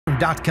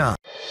UMassLive.com.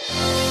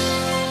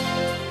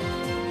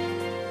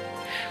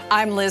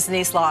 I'm Liz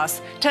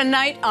Neisloss.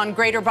 Tonight on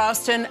Greater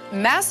Boston,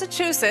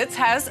 Massachusetts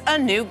has a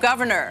new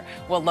governor.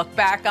 We'll look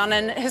back on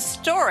an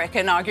historic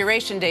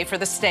inauguration day for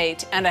the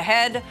state, and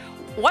ahead,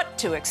 what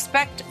to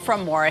expect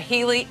from Maura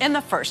Healey in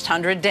the first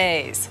 100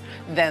 days.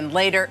 Then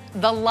later,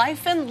 the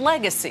life and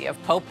legacy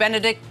of Pope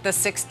Benedict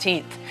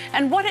XVI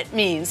and what it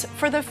means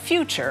for the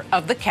future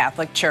of the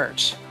Catholic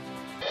Church.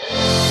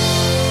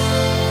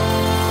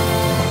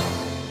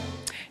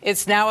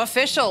 It's now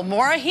official.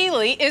 Maura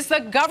Healey is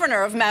the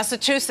governor of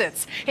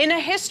Massachusetts. In a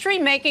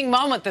history-making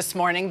moment this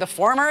morning, the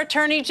former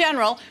Attorney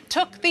General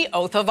took the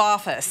oath of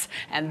office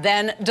and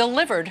then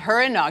delivered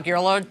her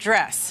inaugural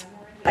address.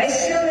 I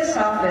assume this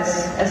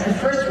office as the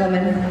first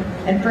woman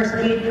and first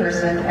gay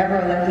person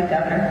ever elected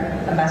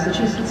governor of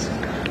Massachusetts.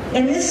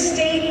 In this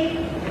state,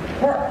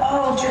 we're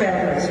all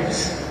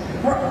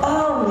trailblazers. We're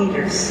all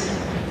leaders.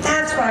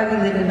 That's why we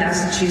live in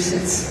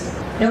Massachusetts.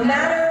 No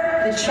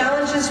matter the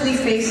challenges we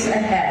face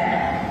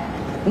ahead,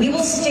 we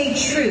will stay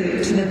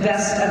true to the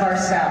best of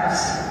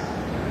ourselves.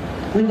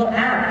 We will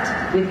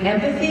act with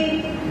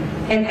empathy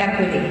and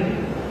equity,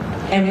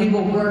 and we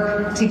will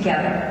work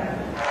together.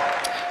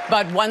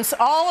 But once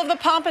all of the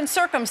pomp and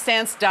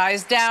circumstance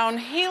dies down,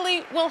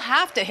 Healey will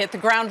have to hit the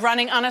ground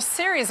running on a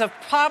series of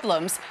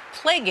problems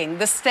plaguing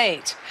the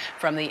state,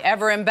 from the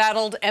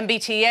ever-embattled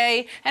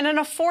MBTA and an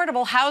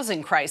affordable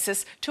housing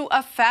crisis to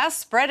a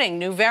fast-spreading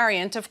new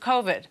variant of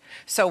COVID.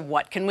 So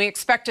what can we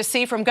expect to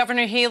see from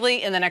Governor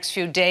Healey in the next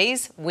few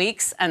days,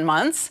 weeks, and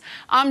months?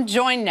 I'm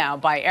joined now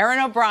by Erin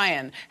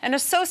O'Brien, an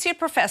associate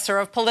professor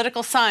of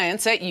political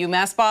science at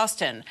UMass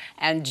Boston,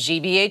 and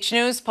GBH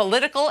News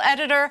political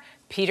editor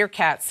Peter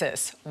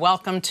Kadzis.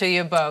 Welcome to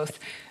you both.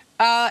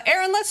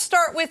 Erin, let's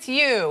start with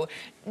you.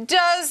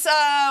 Does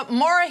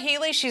Maura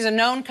Healey, she's a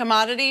known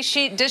commodity,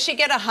 does she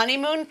get a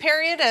honeymoon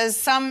period as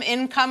some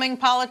incoming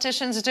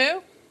politicians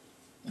do?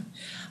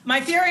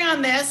 My theory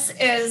on this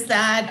is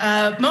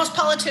that most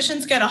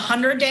politicians get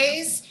 100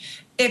 days.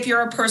 If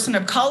you're a person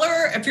of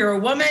color, if you're a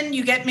woman,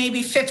 you get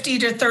maybe 50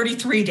 to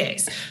 33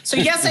 days. So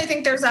yes, I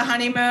think there's a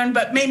honeymoon,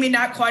 but maybe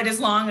not quite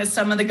as long as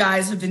some of the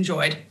guys have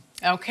enjoyed.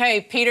 Okay,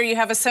 Peter, you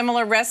have a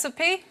similar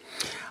recipe?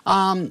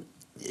 I'm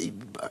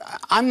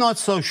not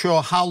so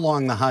sure how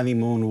long the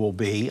honeymoon will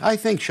be. I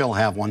think she'll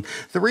have one.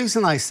 The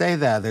reason I say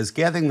that is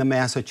getting the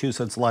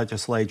Massachusetts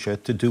legislature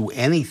to do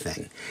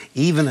anything,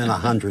 even in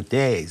 100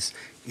 days,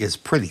 is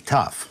pretty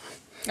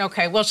tough.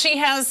 Okay, well, she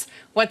has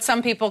what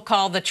some people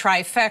call the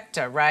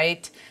trifecta,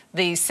 right?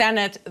 The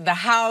Senate, the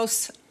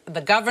House,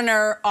 the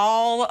governor,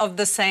 all of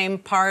the same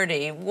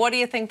party. What do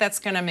you think that's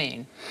going to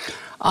mean?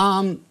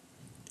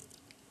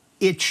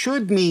 It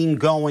should mean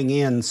going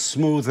in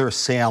smoother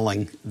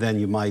sailing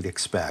than you might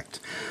expect.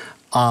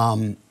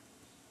 Listen,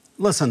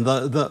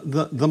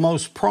 the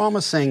most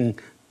promising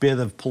bit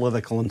of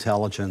political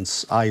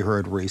intelligence I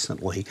heard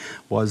recently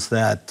was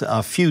that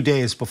a few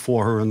days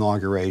before her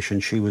inauguration,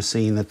 she was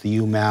seen at the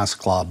UMass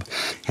Club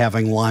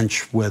having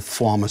lunch with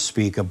former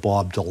Speaker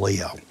Bob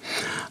DeLeo.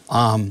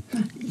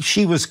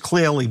 She was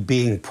clearly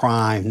being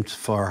primed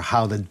for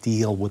how to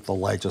deal with the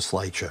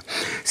legislature.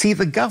 See,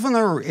 the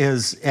governor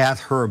is at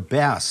her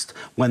best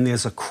when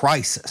there's a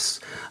crisis.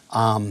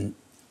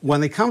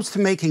 When it comes to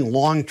making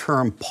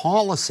long-term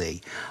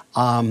policy,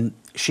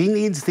 she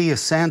needs the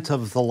assent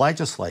of the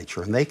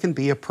legislature, and they can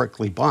be a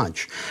prickly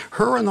bunch.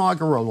 Her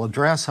inaugural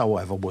address,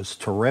 however, was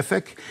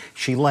terrific.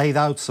 She laid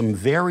out some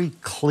very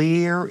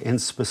clear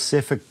and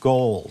specific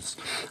goals,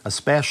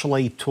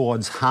 especially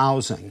towards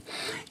housing.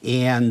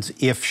 And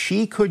if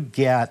she could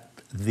get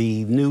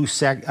the new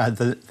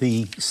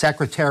the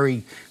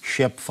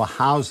Secretaryship for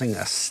Housing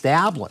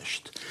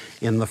established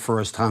in the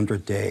first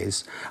 100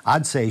 days,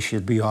 I'd say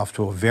she'd be off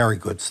to a very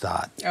good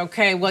start.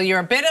 Okay, well, you're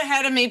a bit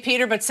ahead of me,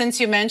 Peter, but since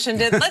you mentioned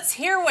it, let's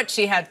hear what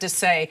she had to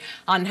say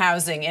on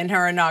housing in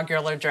her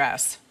inaugural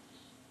address.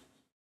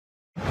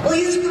 We'll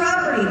use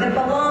property that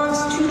belongs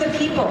to the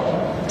people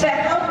to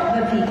help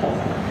the people.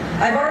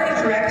 I've already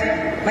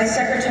directed my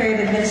Secretary of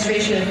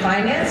Administration and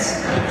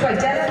Finance to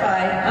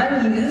identify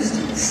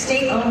unused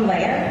state-owned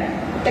land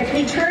that can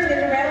be turned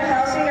into rental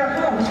housing or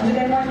homes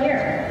within 1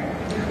 year.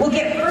 We'll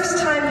get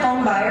first-time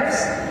home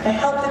buyers the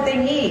help that they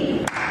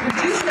need.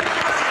 Reduce the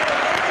cost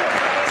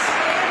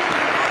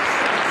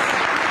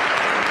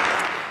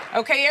of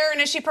Okay, Erin,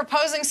 is she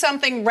proposing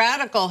something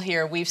radical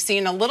here? We've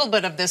seen a little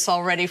bit of this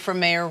already from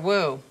Mayor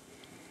Wu.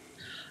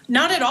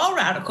 Not at all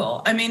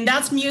radical. I mean,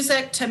 that's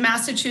music to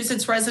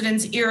Massachusetts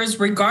residents' ears,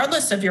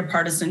 regardless of your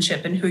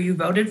partisanship and who you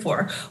voted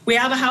for. We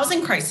have a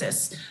housing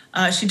crisis.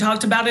 She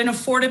talked about an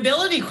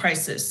affordability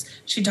crisis.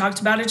 She talked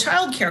about a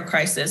child care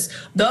crisis.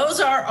 Those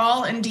are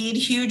all indeed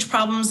huge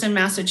problems in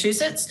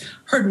Massachusetts.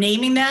 Her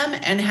naming them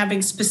and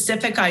having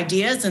specific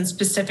ideas and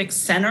specific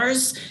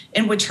centers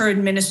in which her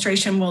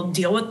administration will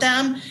deal with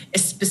them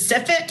is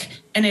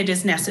specific, and it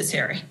is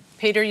necessary.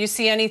 Peter, you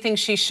see anything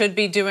she should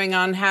be doing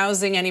on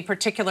housing, any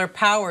particular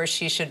powers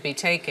she should be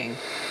taking?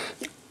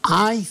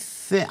 I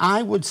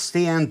would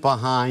stand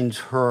behind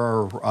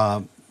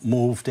her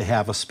move to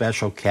have a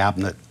special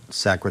cabinet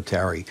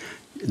secretary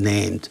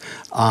named.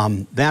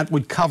 That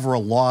would cover a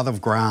lot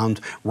of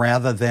ground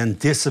rather than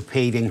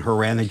dissipating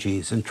her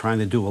energies and trying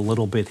to do a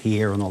little bit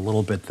here and a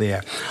little bit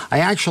there. I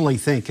actually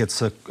think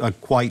it's a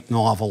quite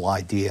novel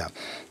idea.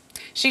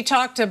 She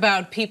talked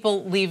about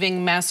people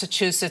leaving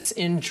Massachusetts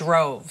in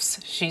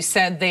droves. She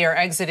said they are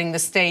exiting the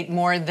state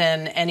more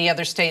than any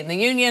other state in the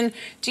union.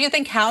 Do you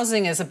think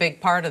housing is a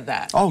big part of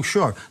that? Oh,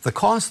 sure. The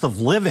cost of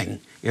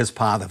living is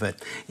part of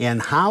it.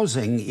 And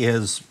housing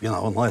is, you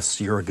know, unless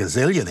you're a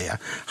gazillionaire,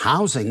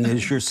 housing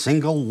is your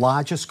single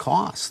largest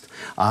cost.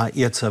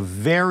 It's a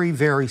very,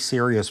 very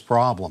serious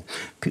problem.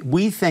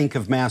 We think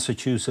of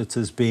Massachusetts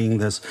as being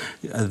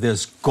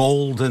this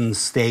golden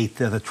state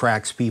that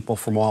attracts people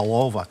from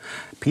all over.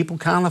 People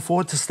can't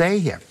afford to stay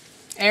here.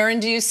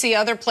 Erin, do you see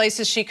other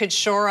places she could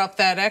shore up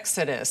that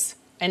exodus?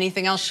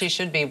 Anything else she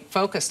should be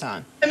focused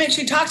on? I mean,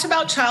 she talked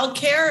about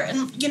childcare,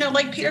 and, you know,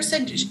 like Peter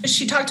said,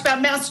 she talked about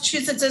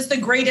Massachusetts as the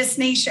greatest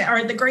nation,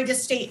 or the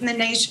greatest state in the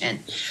nation.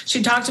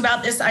 She talked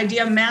about this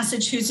idea of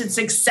Massachusetts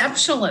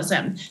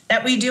exceptionalism,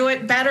 that we do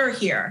it better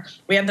here.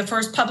 We have the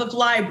first public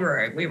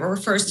library. We were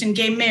first in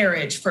gay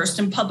marriage, first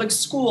in public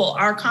school.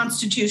 Our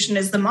Constitution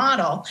is the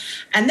model.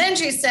 And then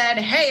she said,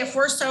 hey, if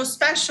we're so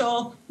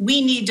special,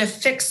 we need to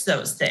fix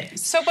those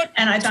things.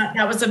 And I thought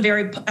that was a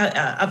very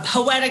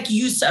poetic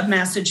use of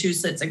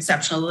Massachusetts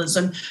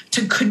exceptionalism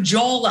to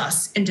cajole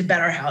us into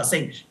better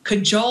housing,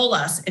 cajole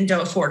us into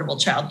affordable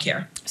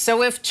childcare.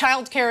 So if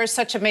childcare is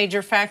such a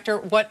major factor,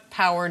 what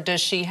power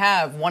does she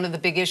have? One of the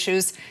big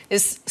issues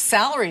is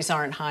salaries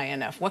aren't high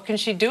enough. What can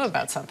she do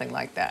about something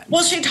like that?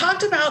 Well, she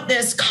talked about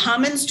this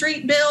Common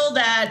Street bill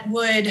that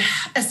would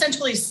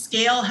essentially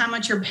scale how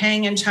much you're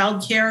paying in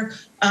childcare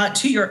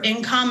to your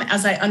income.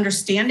 As I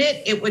understand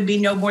it, it would be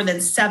no more than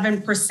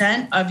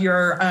 7% of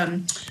your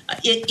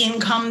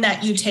income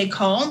that you take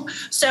home.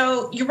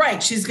 So you're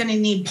right, she's going to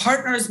need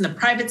partners in the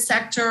private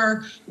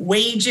sector,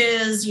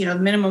 wages, you know, the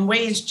minimum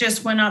wage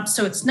just went up.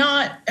 So it's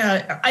not,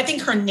 I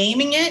think her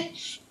naming it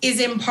is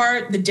in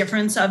part the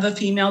difference of a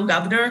female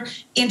governor.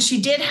 And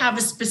she did have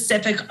a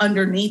specific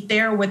underneath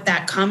there with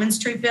that Common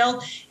Street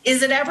bill.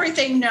 Is it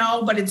everything?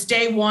 No, but it's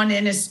day one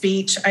in a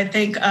speech. I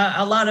think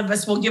a lot of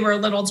us will give her a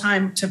little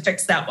time to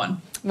fix that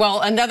one. Well,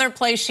 another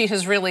place she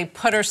has really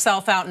put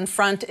herself out in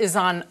front is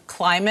on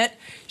climate.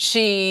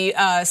 She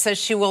says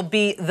she will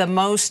be the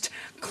most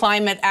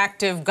climate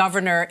active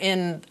governor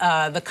in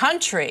the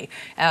country.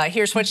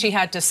 Here's what she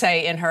had to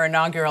say in her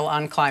inaugural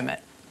on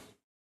climate.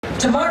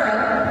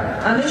 Tomorrow,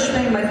 I'm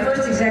issuing my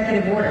first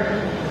executive order.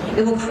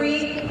 It will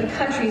create the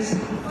country's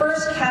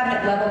first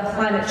cabinet-level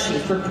climate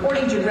chief,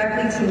 reporting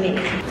directly to me.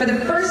 For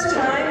the first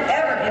time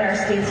ever in our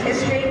state's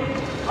history,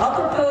 I'll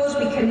propose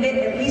we commit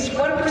at least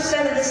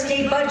 1% of the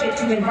state budget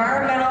to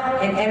environmental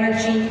and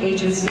energy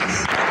agencies.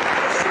 A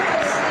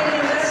triple state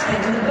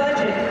investment in the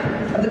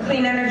budget of the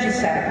Clean Energy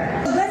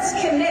Center. Let's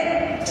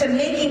commit to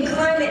making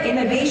climate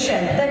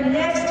innovation the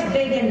next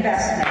big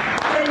investment.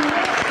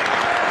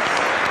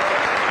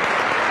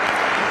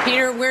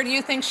 Peter, where do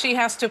you think she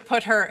has to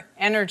put her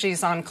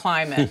energies on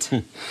climate?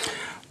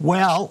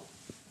 Well,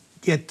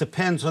 it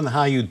depends on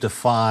how you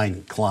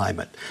define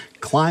climate.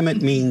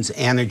 Climate means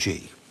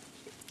energy.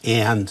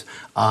 And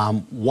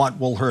what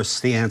will her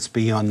stance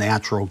be on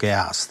natural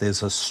gas?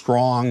 There's a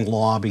strong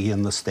lobby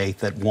in the state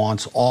that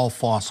wants all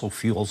fossil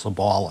fuels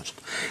abolished.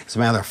 As a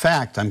matter of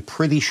fact, I'm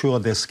pretty sure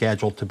they're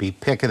scheduled to be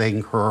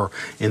picketing her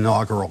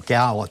inaugural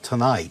gala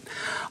tonight.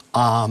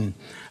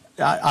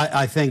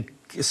 I think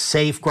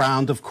safe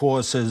ground, of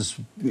course, is,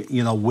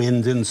 you know,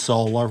 wind and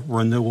solar,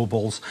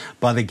 renewables.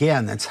 But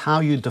again, it's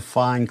how you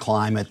define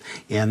climate,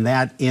 and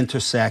that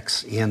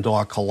intersects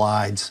and/or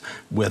collides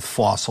with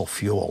fossil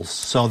fuels.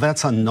 So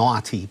that's a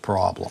knotty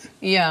problem.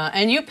 Yeah,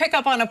 and you pick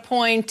up on a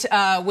point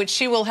which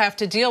she will have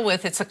to deal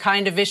with. It's a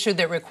kind of issue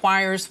that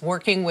requires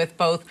working with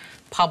both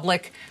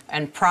public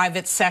and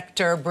private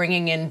sector,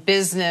 bringing in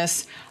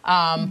business.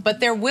 But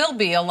there will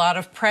be a lot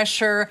of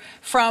pressure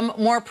from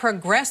more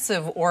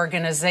progressive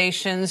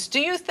organizations. Do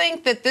you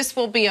think that this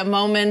will be a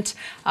moment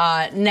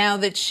now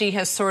that she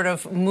has sort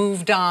of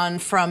moved on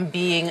from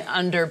being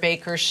under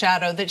Baker's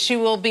shadow, that she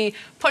will be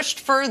pushed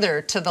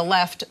further to the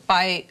left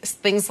by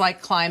things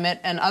like climate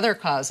and other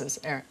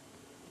causes, Erin?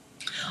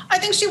 I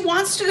think she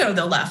wants to go to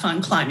the left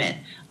on climate.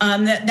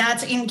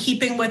 That's in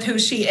keeping with who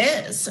she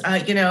is.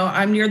 You know,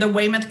 I'm near the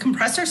Weymouth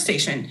compressor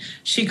station.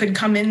 She could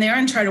come in there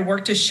and try to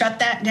work to shut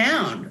that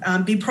down,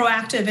 be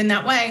proactive in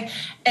that way.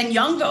 And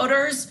young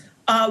voters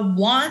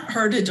want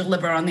her to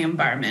deliver on the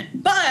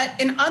environment. But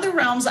in other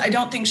realms, I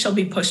don't think she'll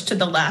be pushed to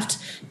the left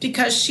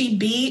because she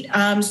beat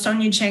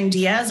Sonia Chang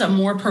Diaz, a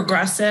more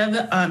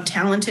progressive,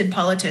 talented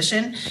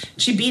politician.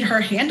 She beat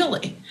her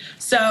handily.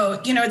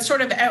 So, you know, it's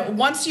sort of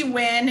once you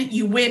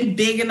win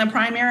big in the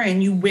primary,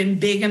 and you win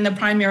big in the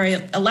primary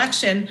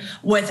election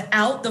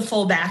without the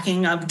full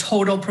backing of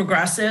total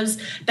progressives,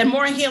 then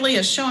Maura Healey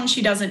has shown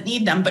she doesn't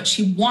need them, but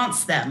she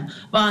wants them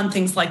on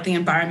things like the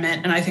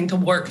environment. And I think they'll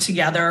work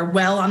together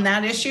well on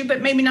that issue,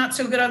 but maybe not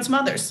so good on some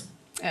others.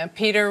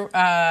 Peter,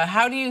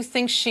 how do you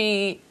think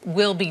she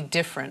will be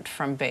different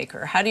from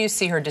Baker? How do you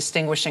see her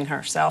distinguishing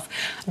herself?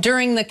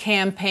 During the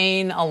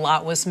campaign, a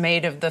lot was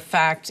made of the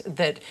fact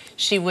that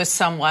she was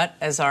somewhat,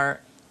 as our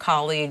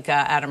colleague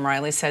Adam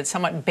Riley said,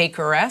 somewhat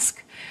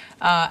Baker-esque.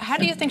 How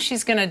do you think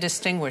she's going to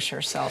distinguish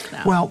herself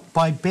now? Well,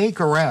 by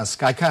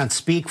Baker-esque, I can't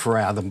speak for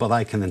Adam, but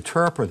I can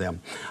interpret him.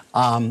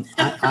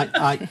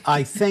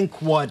 I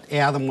think what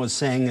Adam was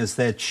saying is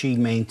that she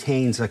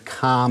maintains a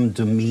calm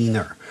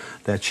demeanor,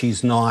 that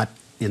she's not,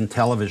 in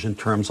television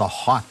terms, a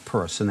hot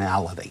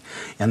personality.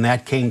 And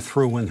that came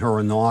through in her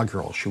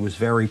inaugural. She was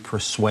very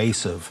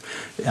persuasive,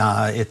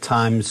 at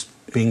times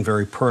being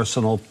very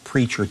personal,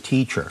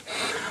 preacher-teacher.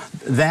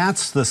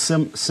 That's the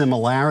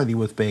similarity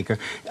with Baker.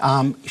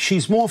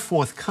 She's more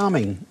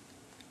forthcoming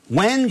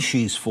when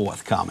she's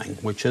forthcoming,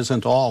 which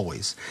isn't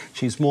always.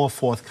 She's more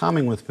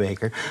forthcoming with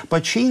Baker,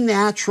 but she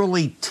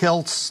naturally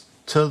tilts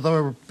to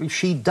the,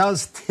 she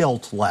does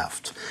tilt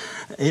left.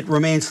 It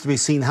remains to be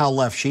seen how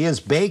left she is.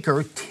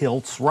 Baker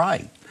tilts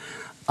right.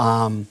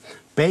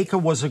 Baker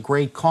was a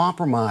great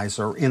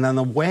compromiser, and in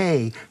a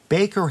way,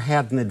 Baker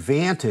had an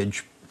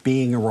advantage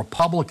being a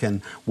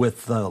Republican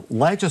with the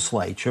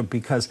legislature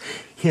because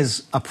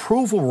his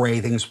approval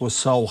ratings were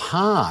so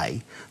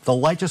high, the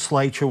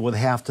legislature would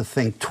have to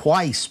think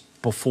twice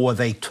before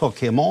they took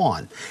him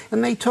on.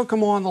 And they took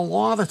him on a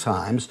lot of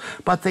times,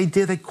 but they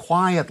did it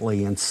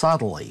quietly and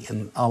subtly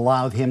and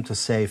allowed him to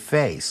save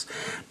face.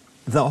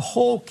 The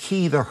whole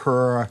key to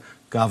her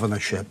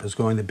governorship is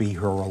going to be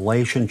her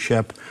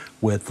relationship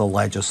with the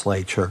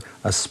legislature,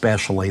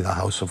 especially the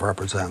House of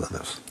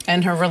Representatives.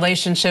 And her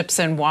relationships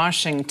in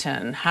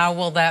Washington, how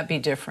will that be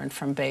different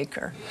from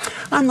Baker?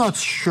 I'm not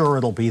sure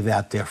it'll be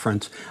that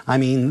different. I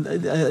mean,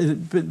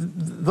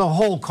 the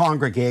whole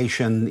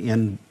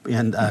congregation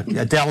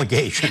a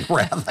delegation,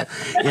 rather,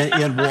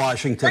 in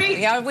Washington.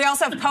 Yeah, we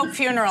also have Pope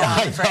funeral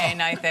on the brain,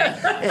 I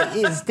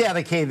think. Is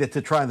dedicated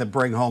to trying to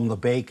bring home the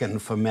bacon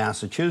from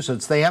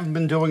Massachusetts. They haven't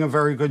been doing a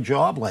very good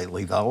job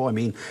lately, though. I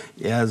mean,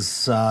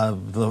 as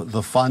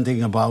the funding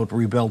about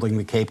rebuilding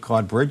the Cape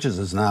Cod bridges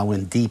is now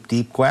in deep,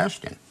 deep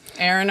question.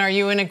 Erin, are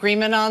you in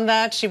agreement on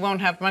that? She won't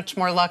have much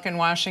more luck in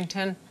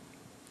Washington?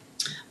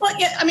 Well,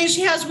 yeah, I mean,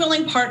 she has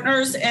willing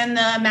partners in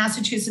the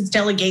Massachusetts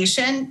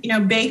delegation. You know,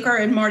 Baker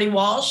and Marty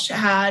Walsh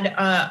had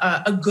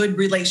a good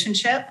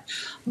relationship.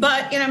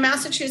 But, you know,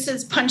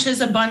 Massachusetts punches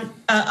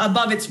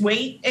above its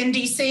weight in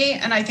D.C.,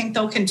 and I think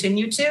they'll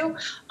continue to.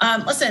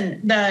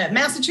 Listen, the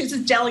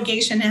Massachusetts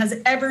delegation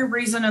has every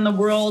reason in the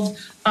world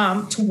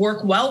to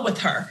work well with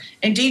her.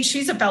 Indeed,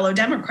 she's a fellow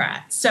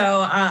Democrat.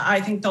 So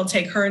I think they'll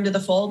take her into the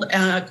fold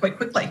quite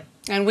quickly.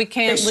 And we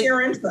can't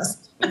share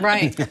interest.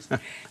 Right.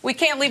 We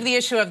can't leave the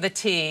issue of the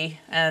tea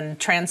and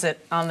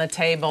transit on the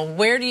table.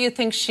 Where do you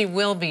think she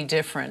will be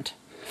different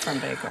from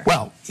Baker?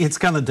 Well, it's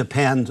going to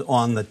depend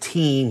on the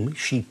team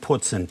she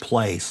puts in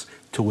place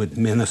to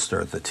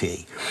administer the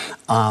tea.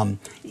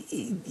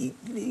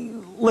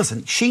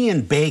 Listen, she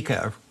and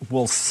Baker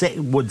would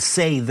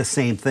say the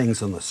same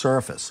things on the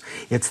surface.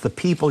 It's the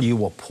people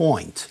you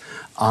appoint.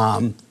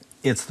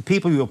 It's the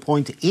people you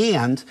appoint,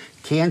 and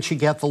can she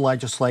get the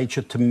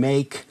legislature to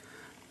make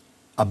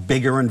a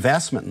bigger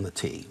investment in the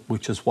tea,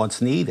 which is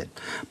what's needed.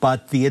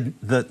 But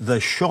the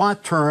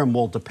short term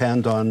will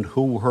depend on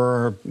who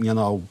her, you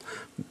know,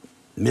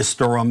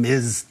 Mr. or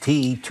Ms.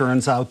 T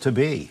turns out to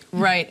be.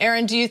 Right.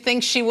 Erin, do you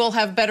think she will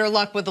have better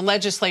luck with the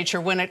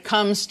legislature when it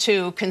comes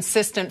to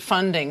consistent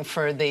funding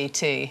for the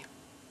tea?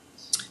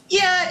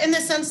 Yeah, in the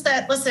sense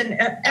that, listen,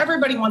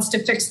 everybody wants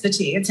to fix the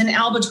tea. It's an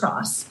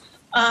albatross.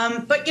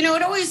 But, you know,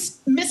 it always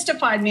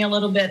mystified me a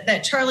little bit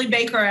that Charlie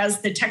Baker,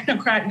 as the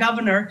technocrat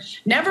governor,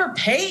 never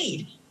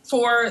paid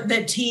for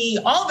the tea.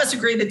 All of us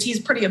agree the tea is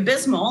pretty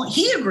abysmal.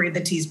 He agreed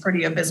the tea is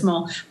pretty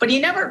abysmal, but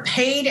he never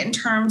paid in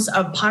terms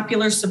of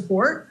popular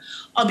support.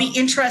 I'll be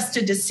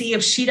interested to see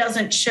if she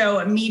doesn't show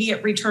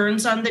immediate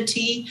returns on the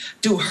tea.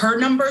 Do her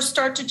numbers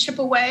start to chip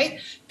away?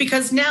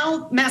 Because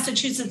now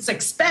Massachusetts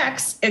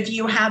expects, if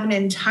you have an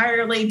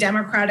entirely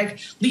Democratic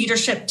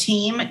leadership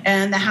team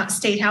and the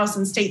State House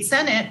and State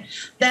Senate,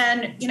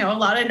 then, you know, a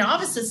lot of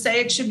novices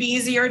say it should be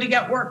easier to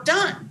get work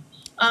done.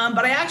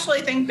 But I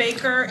actually think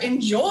Baker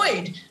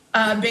enjoyed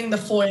being the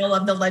foil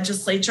of the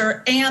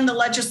legislature, and the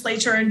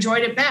legislature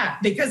enjoyed it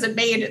back because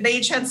they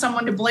each had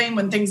someone to blame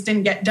when things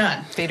didn't get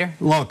done. Peter?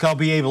 Look, I'll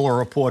be able to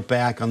report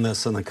back on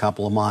this in a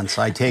couple of months.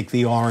 I take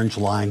the orange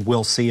line.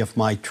 We'll see if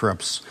my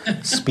trips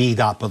speed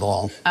up at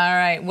all. All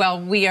right.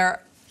 Well, we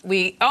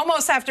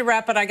almost have to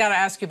wrap, but I got to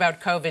ask you about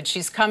COVID.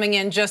 She's coming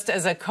in just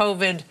as a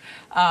COVID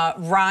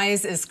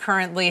rise is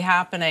currently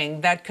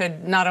happening. That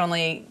could not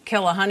only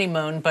kill a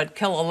honeymoon, but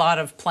kill a lot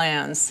of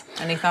plans.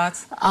 Any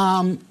thoughts?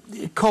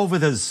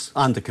 COVID is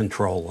under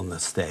control in the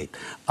state.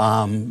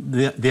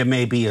 There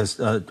may be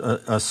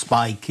a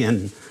spike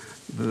in,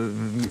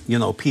 you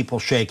know, people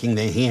shaking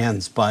their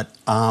hands, but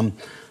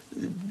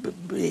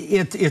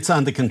it's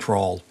under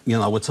control. You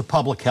know, it's a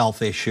public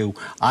health issue.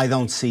 I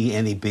don't see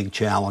any big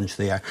challenge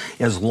there,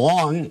 as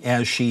long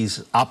as she's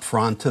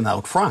upfront and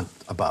out front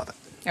about it.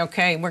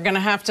 Okay, we're going to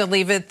have to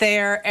leave it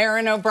there.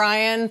 Erin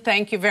O'Brien,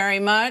 thank you very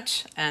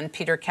much. And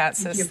Peter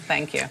Kadzis,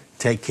 thank you.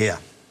 Take care.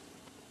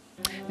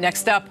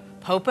 Next up,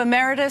 Pope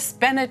Emeritus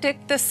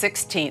Benedict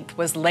XVI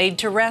was laid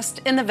to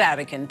rest in the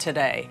Vatican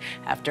today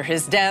after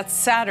his death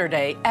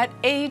Saturday at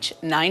age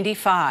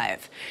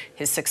 95.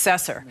 His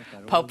successor,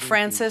 Pope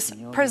Francis,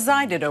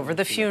 presided over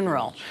the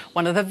funeral,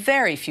 one of the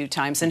very few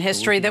times in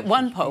history that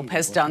one pope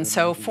has done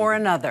so for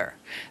another.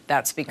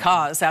 That's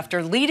because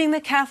after leading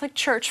the Catholic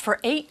Church for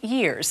 8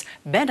 years,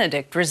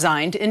 Benedict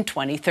resigned in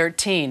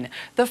 2013,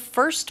 the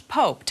first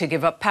pope to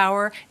give up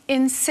power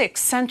in 6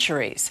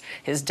 centuries.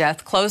 His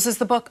death closes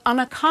the book on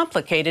a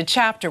complicated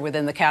chapter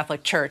within the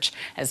Catholic Church,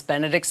 as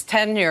Benedict's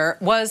tenure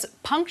was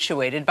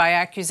punctuated by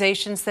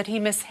accusations that he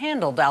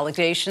mishandled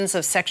allegations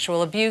of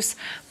sexual abuse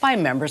by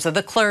members of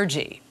the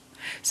clergy.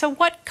 So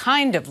what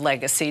kind of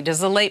legacy does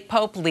the late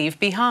Pope leave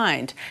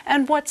behind?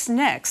 And what's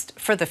next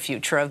for the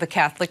future of the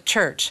Catholic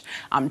Church?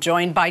 I'm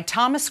joined by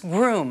Thomas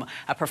Groome,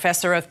 a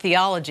professor of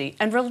theology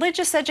and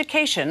religious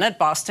education at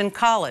Boston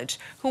College,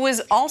 who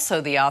is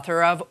also the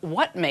author of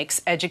What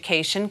Makes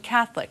Education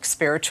Catholic?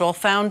 Spiritual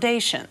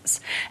Foundations,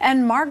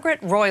 and Margaret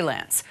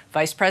Roylance,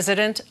 Vice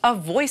President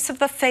of Voice of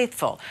the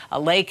Faithful, a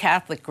lay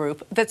Catholic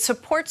group that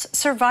supports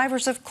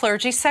survivors of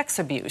clergy sex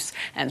abuse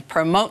and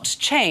promotes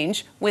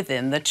change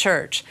within the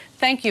Church.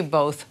 Thank you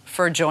both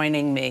for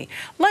joining me.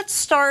 Let's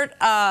start,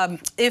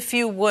 if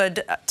you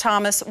would,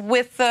 Thomas,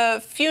 with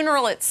the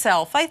funeral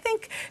itself. I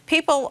think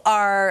people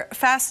are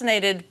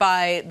fascinated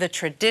by the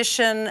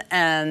tradition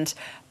and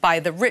by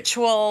the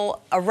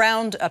ritual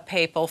around a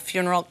papal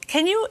funeral.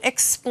 Can you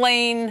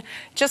explain,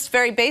 just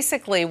very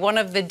basically, one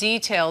of the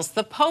details?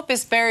 The Pope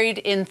is buried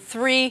in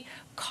 3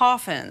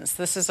 coffins.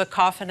 This is a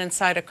coffin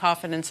inside a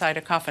coffin inside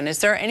a coffin. Is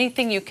there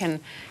anything you can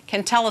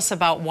tell us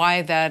about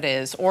why that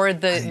is, or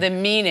the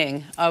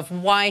meaning of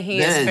why he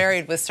is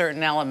buried with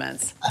certain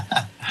elements?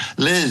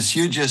 Liz,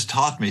 you just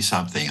taught me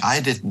something. I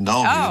didn't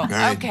know he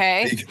was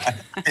buried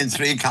in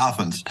 3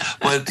 coffins,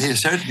 but he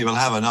certainly will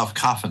have enough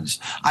coffins.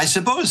 I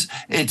suppose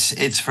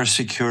it's for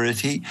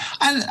security,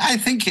 and I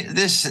think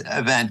this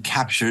event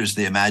captures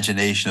the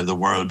imagination of the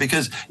world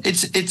because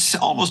it's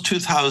almost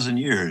 2,000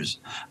 years,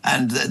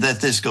 and that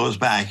this goes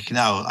back.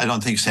 Now, I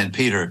don't think St.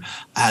 Peter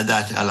had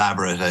that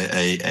elaborate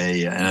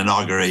an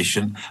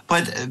inauguration,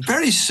 but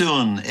very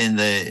soon in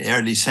the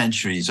early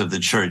centuries of the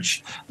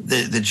Church,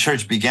 the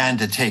Church began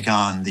to take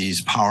on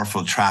these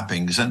powerful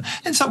trappings, and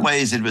in some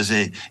ways it was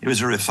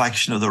a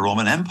reflection of the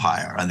Roman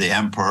Empire, and the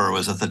emperor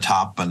was at the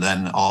top, and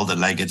then all the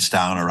legates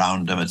down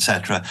around him,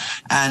 etc.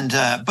 And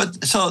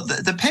but so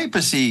the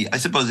papacy, I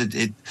suppose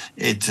it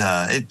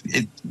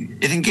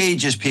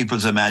engages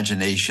people's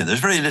imagination. There's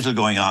very little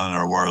going on in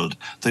our world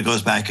that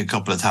goes back a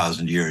couple of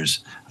thousand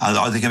years,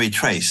 or they can be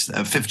traced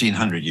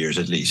 1,500 years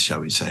at least, shall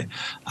we say.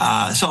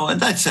 So in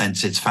that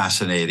sense, it's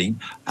fascinating.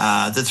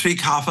 The 3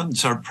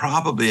 coffins are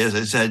probably, as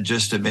I said,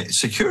 just a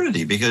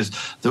security, because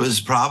there was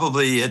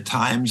probably at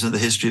times in the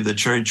history of the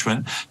Church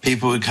when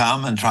people would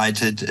come and try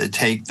to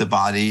take the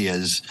body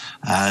as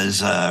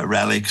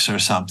relics or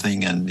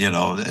something, and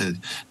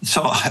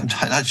so I'm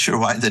not sure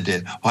why they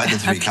did, why the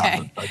 3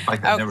 coffins.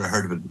 Like I've never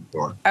heard of it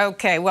before.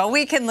 Okay, well,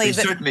 we can leave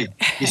it.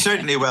 He's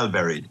certainly well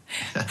buried.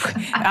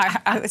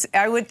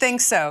 I would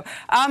think so.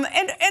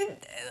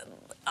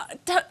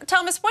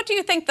 Thomas, what do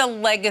you think the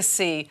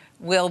legacy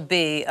will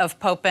be of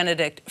Pope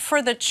Benedict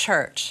for the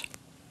Church?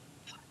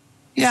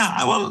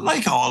 Yeah, well,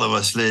 like all of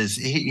us, Liz,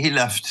 he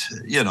left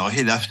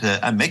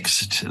a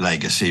mixed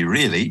legacy,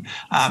 really.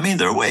 I mean,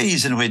 there are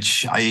ways in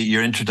which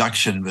your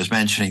introduction was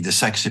mentioning the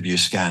sex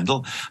abuse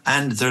scandal,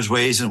 and there are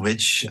ways in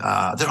which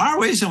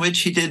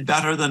he did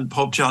better than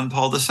Pope John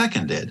Paul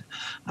II did.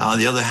 On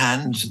the other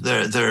hand,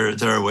 there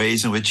are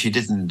ways in which he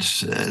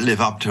didn't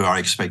live up to our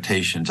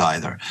expectations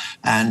either.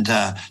 And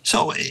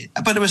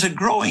but it was a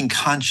growing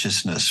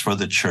consciousness for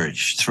the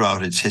Church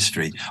throughout its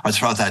history, or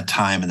throughout that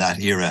time and that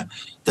era,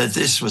 that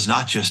this was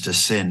not just a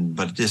sin,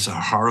 but this a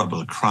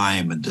horrible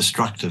crime and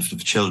destructive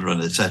of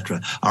children,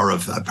 etc., or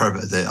of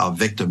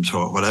victims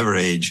or whatever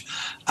age.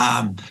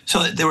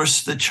 So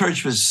the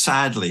Church was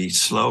sadly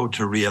slow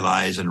to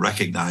realize and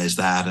recognize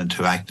that and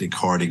to act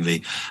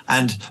accordingly.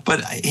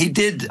 But he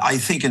did, I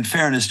think, in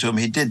fairness to him,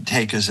 he did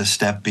take us a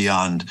step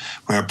beyond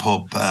where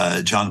Pope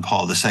John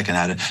Paul II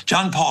had it.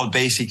 John Paul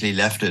basically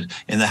left it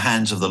in the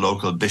hands of the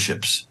local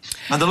bishops.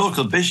 And the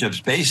local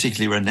bishops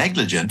basically were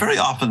negligent. Very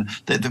often,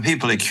 the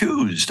people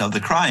accused of the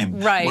crime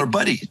were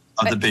buddies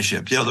of the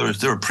bishop. There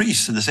were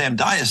priests in the same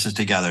diocese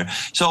together.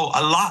 So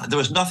a lot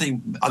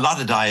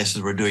of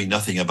dioceses were doing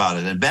nothing about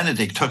it. And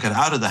Benedict took it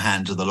out of the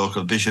hands of the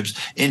local bishops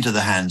into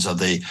the hands of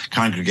the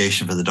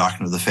Congregation for the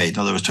Doctrine of the Faith. In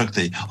other words, took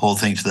the whole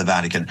thing to the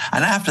Vatican.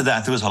 And after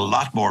that, there was a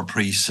lot more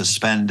priests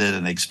suspended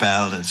and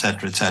expelled,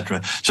 etc.,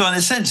 etc. So in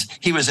a sense,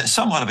 he was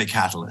somewhat of a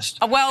catalyst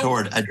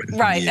toward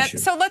addressing the issue.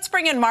 So let's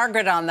bring in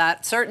Margaret on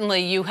that.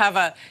 Certainly, you have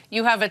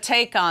a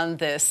take on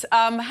this.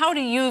 How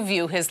do you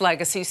view his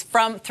legacies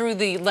through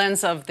the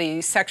lens of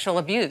the sexual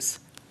abuse?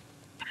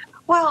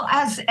 Well,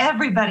 as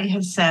everybody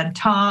has said,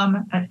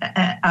 Tom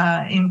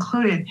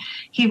included,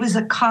 he was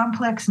a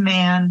complex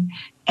man,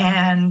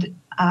 and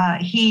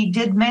he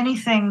did many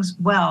things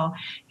well.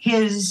 He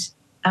was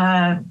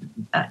a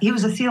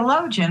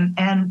theologian,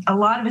 and a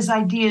lot of his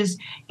ideas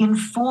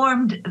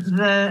informed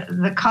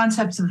the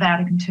concepts of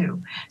Vatican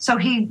II. So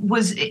he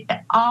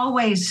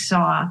always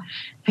saw,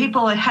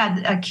 people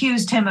had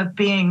accused him of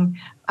being,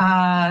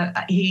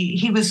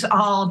 he was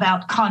all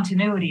about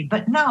continuity.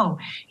 But no,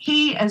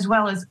 he, as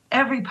well as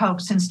every pope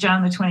since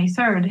John the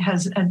 23rd,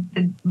 has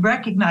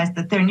recognized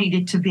that there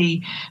needed to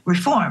be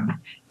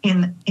reform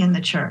in the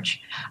church.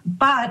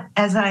 But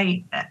as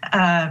I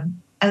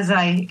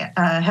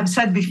have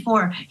said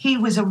before, he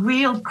was a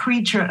real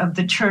creature of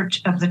the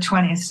church of the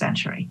 20th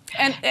century.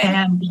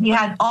 And he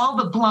had all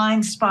the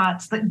blind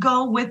spots that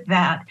go with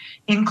that,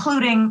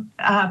 including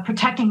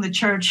protecting the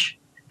church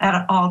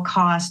at all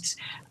costs,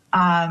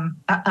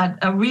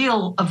 a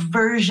real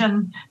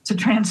aversion to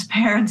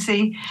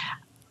transparency.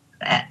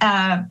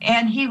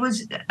 And he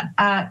was,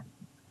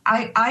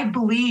 I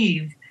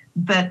believe,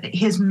 that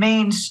his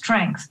main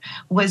strength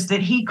was that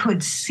he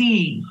could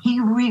see, he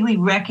really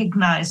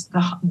recognized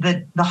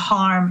the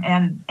harm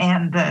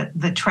and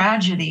the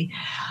tragedy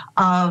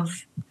of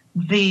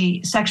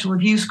the sexual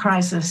abuse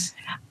crisis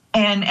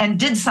and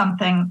did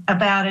something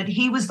about it.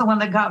 He was the one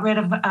that got rid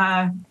of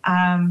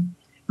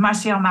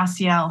Martial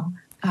Maciel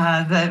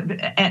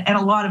and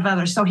a lot of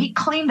others. So he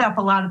cleaned up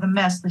a lot of the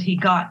mess that he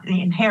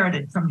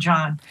inherited from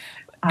John.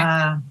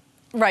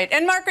 Right.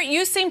 And Margaret,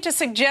 you seem to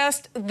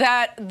suggest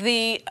that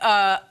the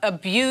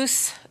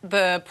abuse,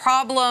 the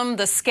problem,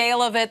 the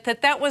scale of it,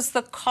 that was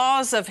the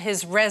cause of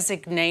his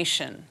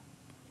resignation.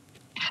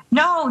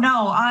 No,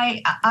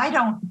 I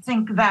don't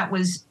think that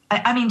was,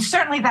 I mean,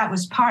 certainly that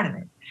was part of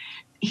it.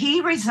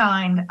 He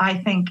resigned, I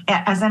think,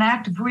 as an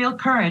act of real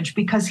courage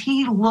because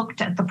he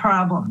looked at the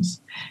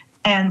problems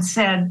and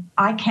said,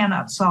 I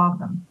cannot solve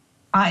them.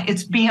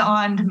 It's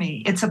beyond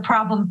me. It's a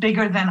problem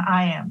bigger than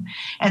I am.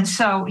 And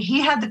so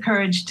he had the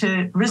courage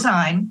to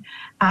resign.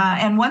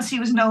 And once he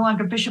was no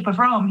longer Bishop of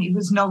Rome, he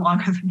was no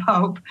longer the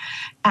Pope.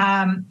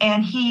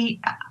 And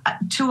he,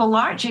 to a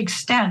large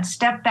extent,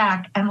 stepped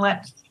back and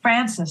let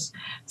Francis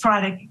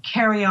try to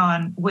carry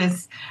on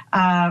with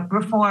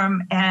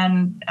reform.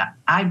 And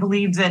I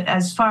believe that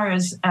as far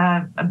as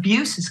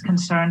abuse is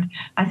concerned,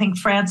 I think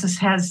Francis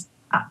has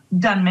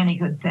done many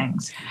good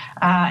things.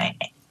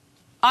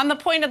 On the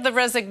point of the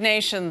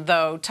resignation,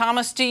 though,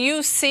 Thomas, do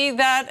you see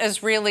that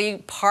as really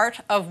part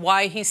of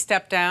why he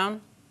stepped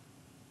down?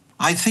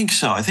 I think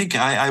so. I think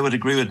I would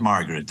agree with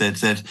Margaret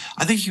that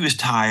I think he was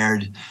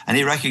tired and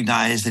he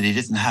recognized that he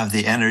didn't have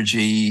the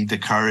energy, the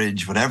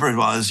courage, whatever it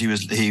was he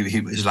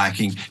was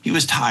lacking. He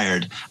was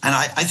tired. And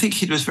I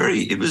think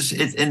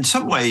in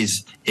some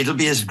ways, it'll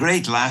be his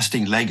great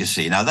lasting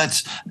legacy. Now,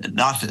 that's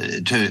not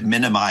to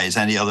minimize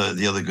the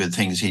other good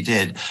things he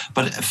did.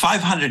 But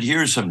 500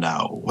 years from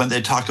now, when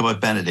they talk about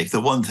Benedict,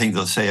 the one thing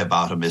they'll say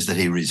about him is that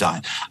he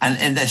resigned. And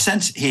in a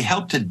sense, he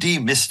helped to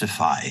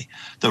demystify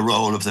the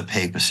role of the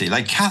papacy.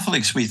 Like Catholics,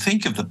 we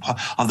think of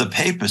the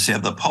papacy,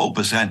 of the Pope,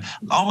 as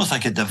almost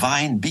like a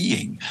divine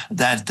being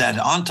that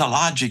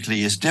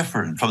ontologically is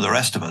different from the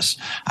rest of us.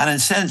 And in a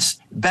sense,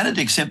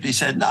 Benedict simply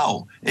said,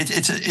 no,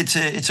 it's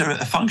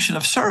a function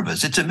of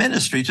service. It's a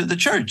ministry to the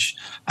church,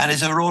 and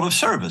it's a role of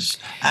service.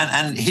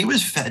 And he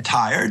was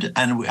tired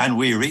and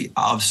weary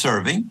of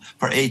serving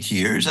for 8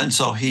 years, and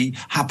so he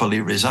happily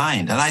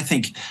resigned. And I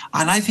think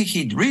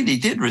he really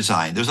did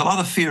resign. There was a lot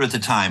of fear at the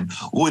time.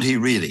 Would he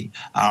really?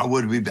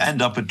 Would we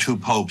end up with two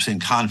popes in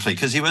conflict?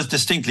 Because he was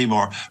distinctly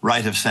more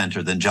right of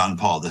center than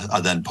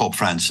than Pope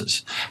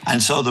Francis.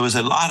 And so there was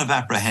a lot of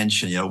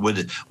apprehension.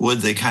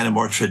 Would the kind of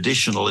more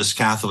traditionalist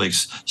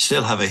Catholics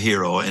still have a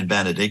hero in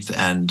Benedict,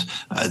 and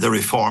the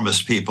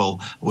reformist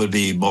people would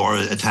be more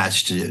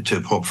attached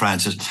to Pope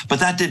Francis? But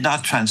that did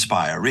not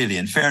transpire, really.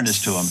 In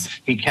fairness to him,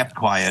 he kept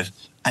quiet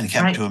and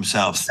kept to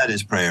himself, said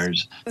his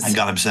prayers, and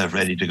got himself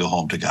ready to go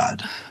home to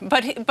God.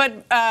 But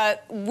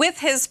with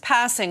his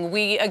passing,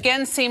 we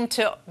again seem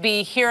to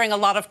be hearing a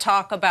lot of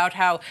talk about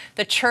how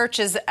the church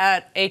is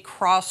at a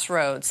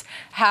crossroads,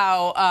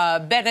 how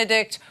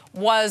Benedict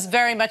was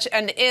very much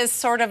and is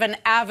sort of an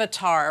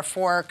avatar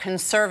for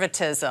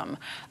conservatism,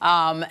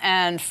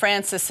 and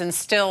Francis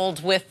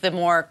instilled with the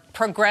more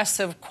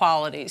progressive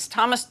qualities.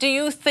 Thomas, do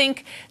you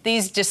think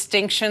these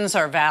distinctions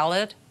are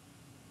valid?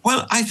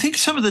 Well, I think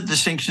some of the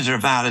distinctions are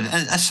valid,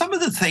 and some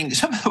of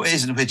the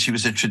ways in which he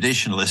was a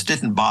traditionalist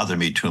didn't bother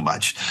me too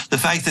much. The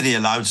fact that he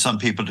allowed some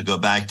people to go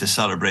back to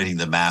celebrating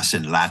the Mass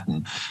in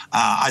Latin,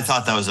 I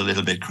thought that was a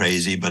little bit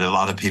crazy, but a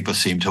lot of people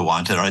seemed to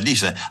want it, or at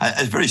least a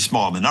very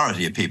small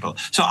minority of people.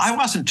 So I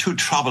wasn't too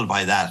troubled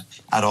by that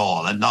at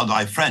all, and none of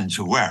my friends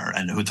who were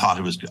and who thought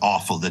it was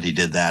awful that he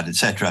did that,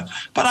 etc.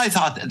 But I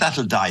thought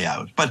that'll die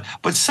out. But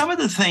some of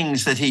the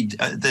things that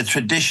the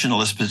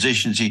traditionalist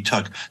positions he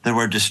took that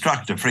were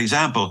destructive, for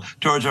example, example,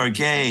 towards our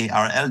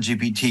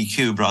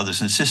LGBTQ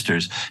brothers and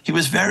sisters, he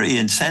was very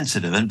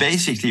insensitive and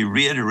basically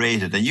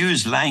reiterated and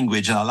used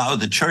language and allowed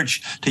the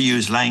church to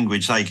use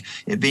language like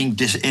it being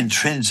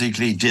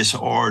intrinsically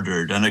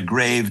disordered and a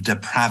grave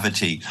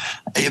depravity.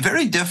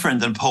 Very different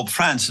than Pope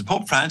Francis.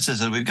 Pope Francis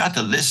said we've got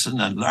to listen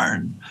and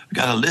learn. We've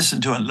got to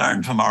listen to and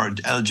learn from our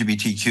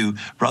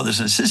LGBTQ brothers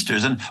and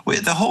sisters. And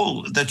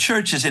the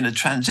church is in a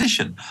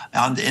transition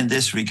in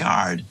this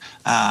regard.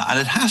 And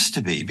it has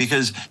to be,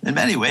 because in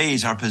many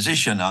ways our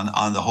position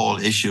on the whole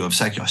issue of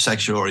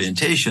sexual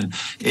orientation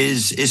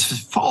is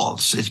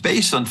false. It's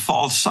based on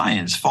false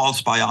science,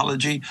 false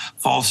biology,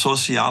 false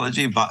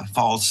sociology,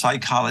 false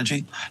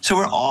psychology. So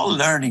we're all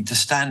learning to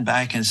stand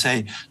back and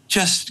say,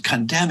 just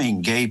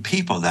condemning gay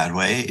people that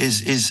way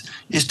is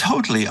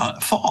totally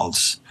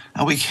false.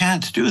 And we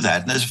can't do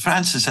that. And as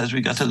Francis says,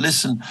 we've got to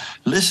listen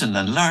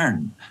and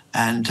learn.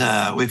 And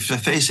we've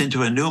faced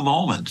into a new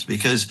moment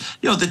because,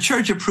 the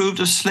church approved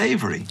of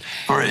slavery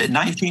for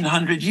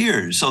 1900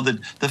 years. So that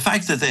the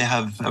fact that they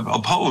have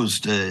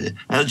opposed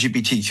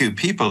LGBTQ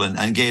people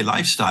and gay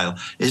lifestyle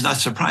is not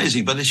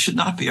surprising, but it should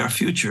not be our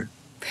future.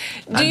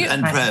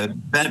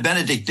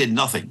 Benedict did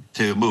nothing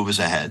to move us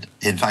ahead.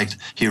 In fact,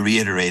 he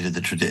reiterated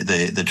the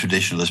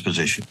traditionalist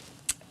position.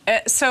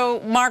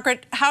 So,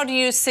 Margaret, how do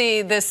you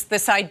see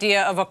this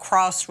idea of a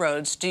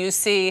crossroads? Do you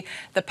see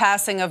the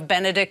passing of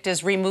Benedict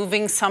as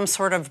removing some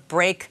sort of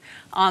break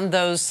on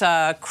those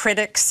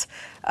critics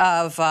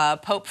of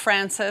Pope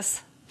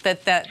Francis,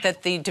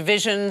 that the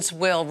divisions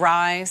will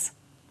rise?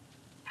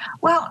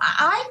 Well,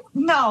 I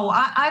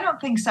don't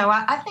think so.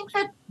 I think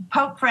that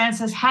Pope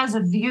Francis has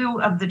a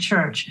view of the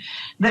church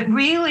that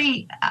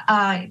really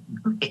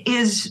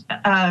is,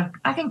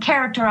 I think,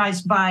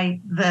 characterized by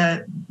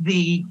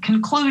the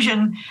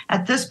conclusion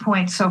at this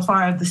point so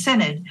far of the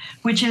synod,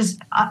 which is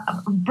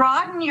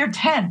broaden your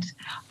tent,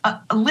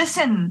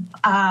 listen,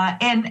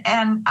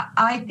 and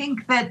I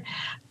think that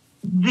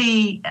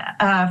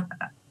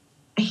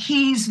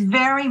he's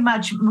very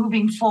much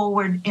moving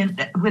forward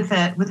with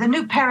a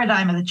new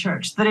paradigm of the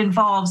church that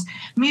involves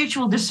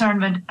mutual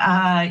discernment,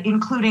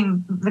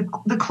 including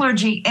the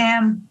clergy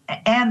and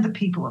the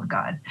people of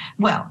God.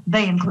 Well,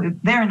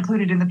 they're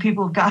included in the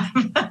people of God,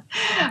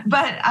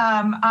 but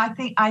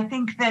I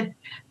think that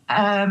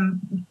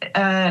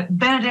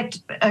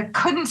Benedict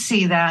couldn't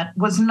see that,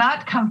 was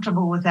not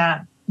comfortable with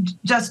that.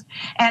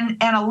 And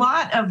a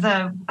lot of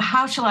the,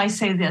 how shall I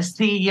say this,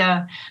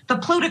 the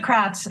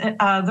plutocrats,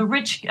 the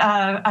rich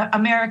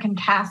American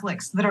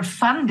Catholics that are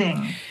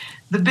funding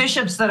the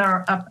bishops that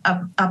are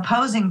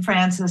opposing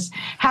Francis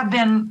have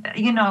been,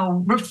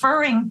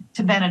 referring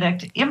to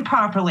Benedict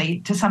improperly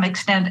to some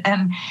extent,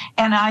 and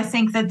I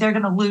think that they're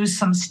going to lose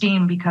some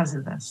steam because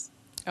of this.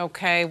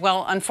 Okay,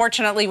 well,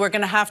 unfortunately, we're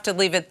going to have to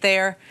leave it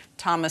there.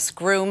 Thomas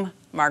Groome,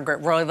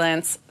 Margaret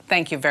Roylance,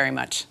 thank you very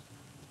much.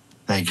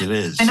 Thank you,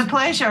 Liz. It's been a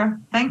pleasure.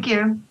 Thank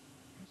you.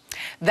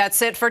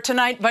 That's it for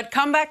tonight, but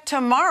come back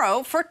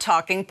tomorrow for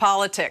Talking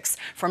Politics.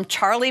 From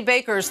Charlie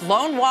Baker's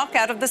lone walk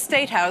out of the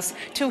State House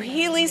to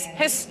Healey's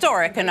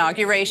historic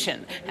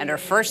inauguration. And her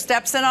first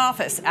steps in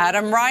office,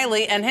 Adam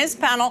Riley and his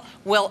panel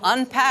will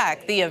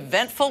unpack the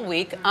eventful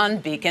week on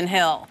Beacon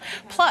Hill.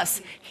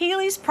 Plus,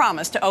 Healey's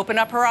promise to open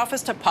up her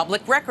office to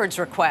public records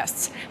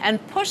requests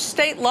and push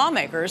state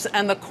lawmakers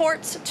and the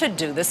courts to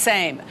do the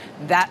same.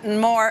 That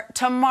and more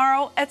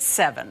tomorrow at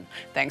 7.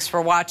 Thanks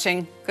for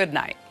watching. Good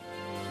night.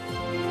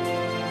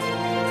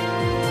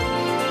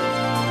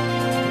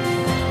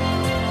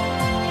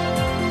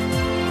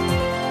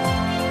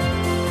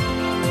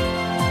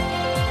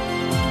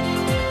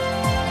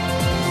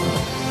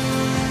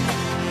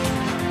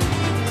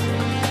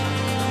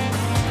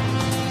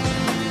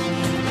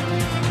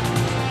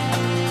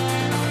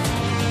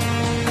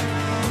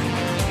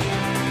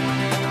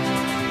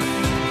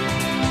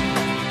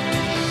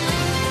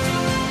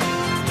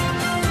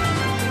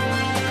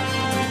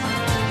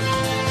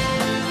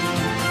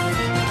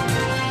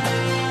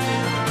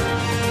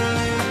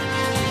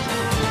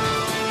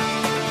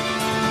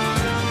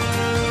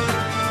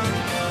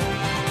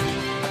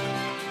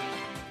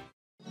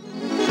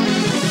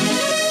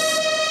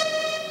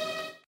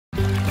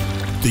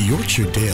 The Yorkshire Dale